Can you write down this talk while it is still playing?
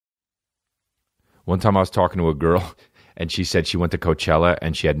One time I was talking to a girl, and she said she went to Coachella,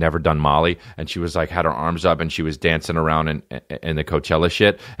 and she had never done Molly, and she was like, had her arms up, and she was dancing around in the Coachella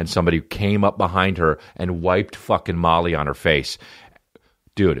shit, and somebody came up behind her and wiped fucking Molly on her face.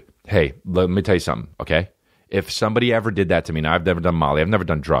 Dude, hey, let me tell you something, okay? If somebody ever did that to me, now I've never done Molly, I've never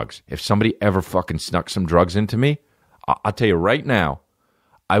done drugs. If somebody ever fucking snuck some drugs into me, I'll tell you right now,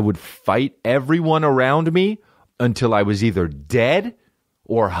 I would fight everyone around me until I was either dead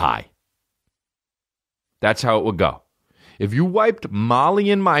or high. That's how it would go. If you wiped Molly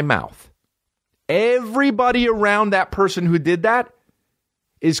in my mouth, everybody around that person who did that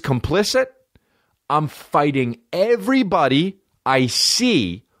is complicit. I'm fighting everybody I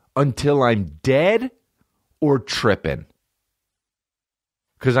see until I'm dead or tripping.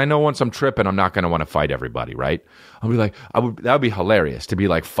 Because I know once I'm tripping, I'm not going to want to fight everybody, right? I'll be like, that would be hilarious to be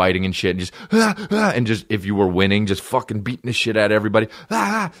like fighting and shit and just if you were winning, just fucking beating the shit out of everybody,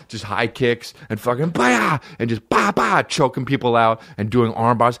 just high kicks and fucking and just choking people out and doing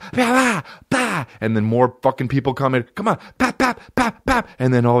arm bars, and then more fucking people come in, come on,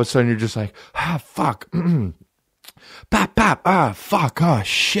 and then all of a sudden you're just like, fuck, fuck, oh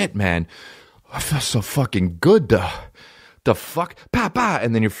shit, man, I feel so fucking good though. The fuck?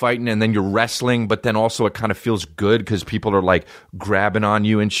 And then you're fighting and then you're wrestling, but then also it kind of feels good because people are like grabbing on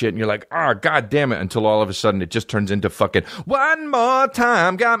you and shit, and you're like, oh, god damn it, until all of a sudden it just turns into fucking one more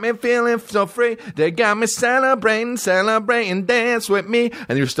time, got me feeling so free, they got me celebrating, dance with me,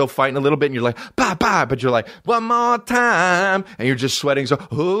 and you're still fighting a little bit and you're like, but you're like, one more time, and you're just sweating, so,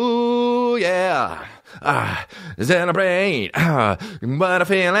 ooh, yeah. Celebrate, what a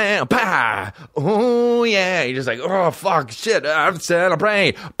feeling, oh yeah, you're just like, oh fuck, shit,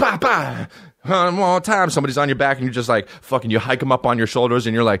 celebrate, one more time, somebody's on your back and you're just like, fucking, you hike them up on your shoulders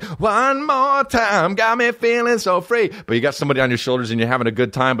and you're like, one more time, got me feeling so free, but you got somebody on your shoulders and you're having a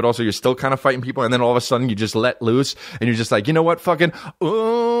good time, but also you're still kind of fighting people, and then all of a sudden you just let loose and you're just like, you know what, fucking,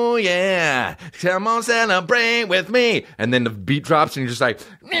 oh yeah, come on, celebrate with me, and then the beat drops and you're just like,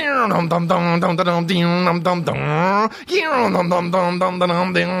 and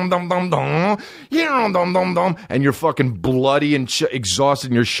you're fucking bloody and exhausted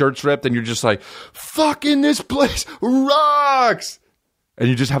and your shirt's ripped and you're just like, fucking this place rocks, and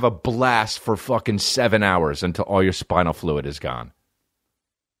you just have a blast for fucking 7 hours until all your spinal fluid is gone.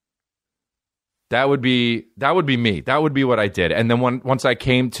 That would be me. That would be what I did. And then once I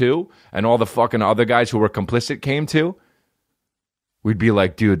came to, and all the fucking other guys who were complicit came to, we'd be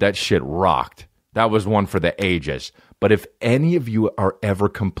like, dude, that shit rocked. That was one for the ages. But if any of you are ever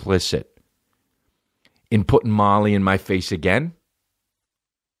complicit in putting Molly in my face again,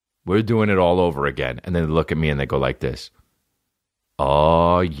 we're doing it all over again. And then they look at me and they go like this.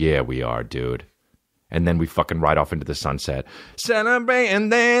 Oh, yeah, we are, dude. And then we fucking ride off into the sunset. Celebrate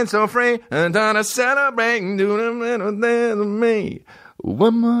and dance so free. And to celebrate and do the little dance with me.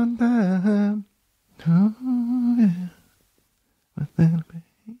 One more time. Oh, yeah.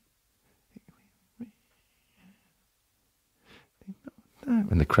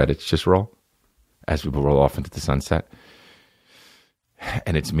 And the credits just roll as we roll off into the sunset.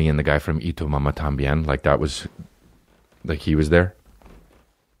 And it's me and the guy from Ito Mama Tambien. Like that was, like he was there.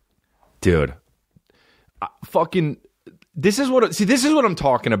 Dude. Fucking, this is what I'm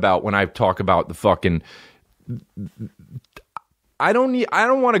talking about when I talk about the fucking, I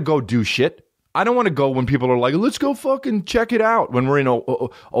don't want to go do shit. I don't want to go when people are like, let's go fucking check it out. When we're in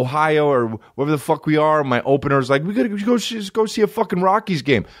Ohio or wherever the fuck we are, my opener's like, we gotta go see a fucking Rockies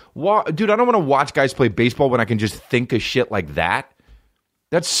game. Dude, I don't want to watch guys play baseball when I can just think of shit like that.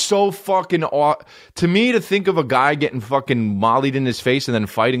 That's so fucking to me, to think of a guy getting fucking mollied in his face and then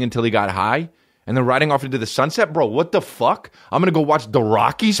fighting until he got high and then riding off into the sunset. Bro, what the fuck? I'm going to go watch the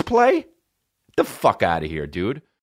Rockies play? Get the fuck out of here, dude.